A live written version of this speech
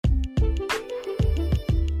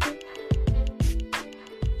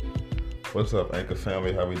What's up, Anchor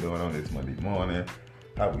family? How we doing on this Monday morning?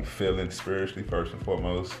 How we feeling spiritually, first and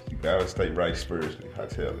foremost? You gotta stay right spiritually. I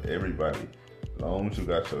tell everybody, as long as you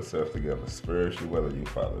got yourself together spiritually, whether you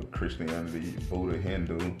follow Christianity, Buddha,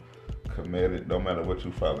 Hindu, Kemetic, no matter what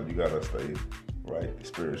you follow, you gotta stay right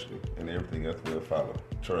spiritually, and everything else will follow.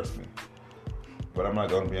 Trust me. But I'm not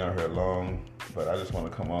gonna be out here long, but I just wanna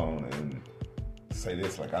come on and say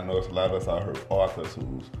this. Like, I know it's a lot of us out here, authors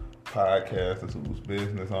who's podcasters, who's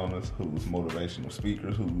business owners, who's motivational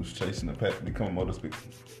speakers, who's chasing the path to become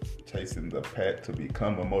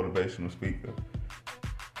a motivational speaker.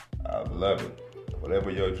 I love it. Whatever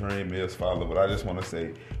your dream is, follow. But I just want to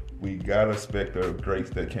say, we gotta respect the greats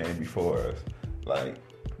that came before us. Like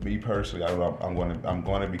me personally, I'm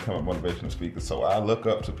going to become a motivational speaker. So I look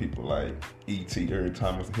up to people like E.T. Eric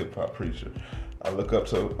Thomas, a hip hop preacher. I looked up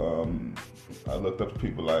to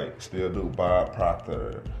people like still do Bob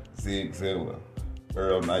Proctor, Zig Ziglar,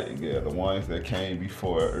 Earl Nightingale, the ones that came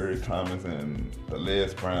before Eric Thomas and the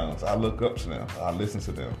Les Browns. I look up to them. I listen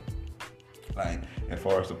to them. Like, as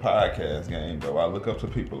far as the podcast game though, I look up to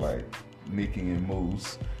people like Nikki and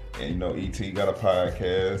Moose, and E.T. got a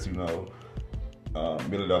podcast. $1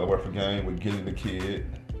 Million Worth of Game with Gilly the Kid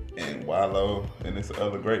and Wallow, and there's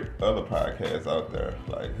other podcasts out there,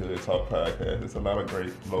 like Hood Talk Podcast. There's a lot of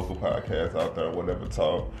great local podcasts out there, whatever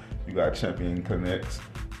talk. You got Champion Connects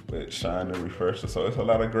with Shine the Refresher. So it's a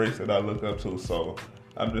lot of greats that I look up to. So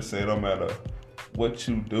I'm just saying, no matter what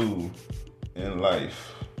you do in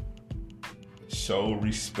life, show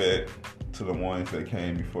respect to the ones that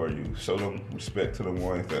came before you. Show them respect to the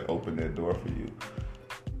ones that opened that door for you.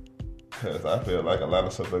 Because I feel like a lot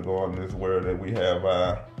of stuff that go on in this world that we have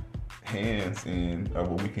our hands in, or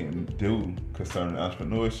what we can do concerning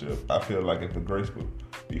entrepreneurship, I feel like if the grace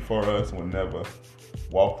before us would never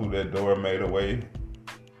walk through that door and made a way,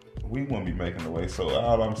 we wouldn't be making a way. So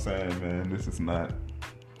all I'm saying, man, this is not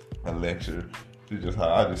a lecture. It's just how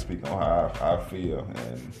I just speak on how I feel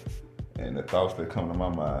and the thoughts that come to my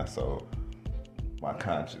mind. So my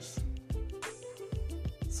conscience.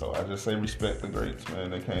 So I just say respect the greats,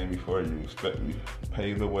 man, that came before you.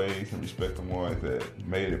 Pave the ways and respect the ones that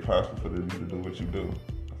made it possible for you to do what you do.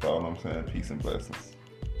 That's all I'm saying. Peace and blessings.